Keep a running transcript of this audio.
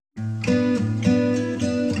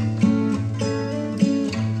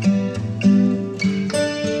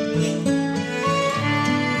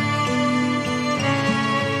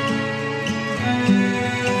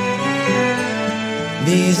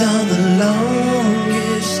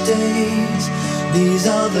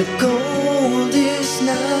the coldest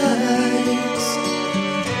nights.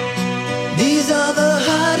 These are the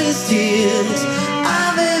hardest tears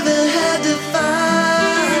I've ever had to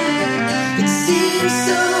fight. It seems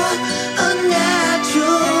so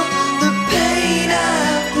unnatural, the pain I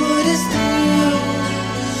put us through.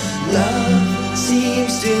 Love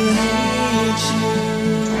seems to hate you.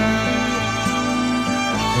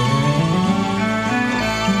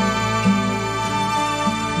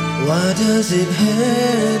 Why does it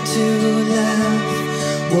hurt to laugh?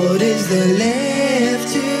 What is there left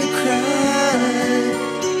to cry?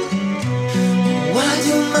 Why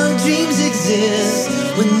do my dreams exist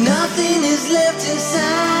when nothing is left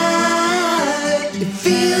inside? It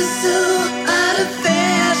feels so out of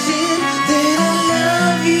fashion that I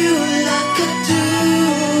love you like I do.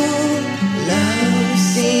 Love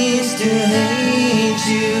seems to hate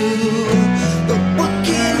you, but what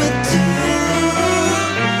can we do?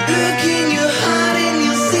 Look in your heart and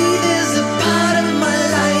you'll see there's a part of my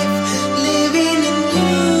life living in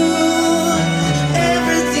you.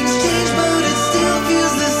 Everything's changed but it still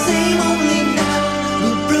feels the same, only now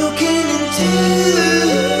we're broken in two.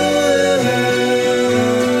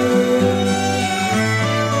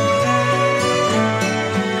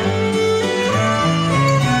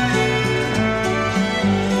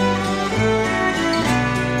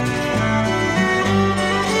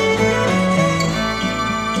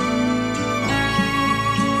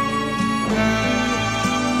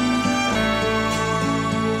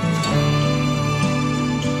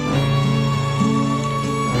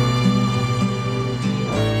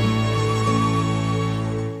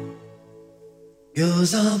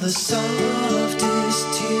 Yours are the softest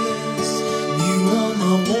tears, you are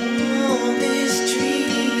my warmest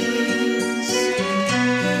dreams.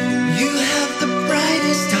 You have the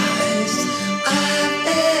brightest eyes I've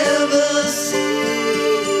ever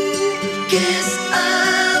seen. Guess I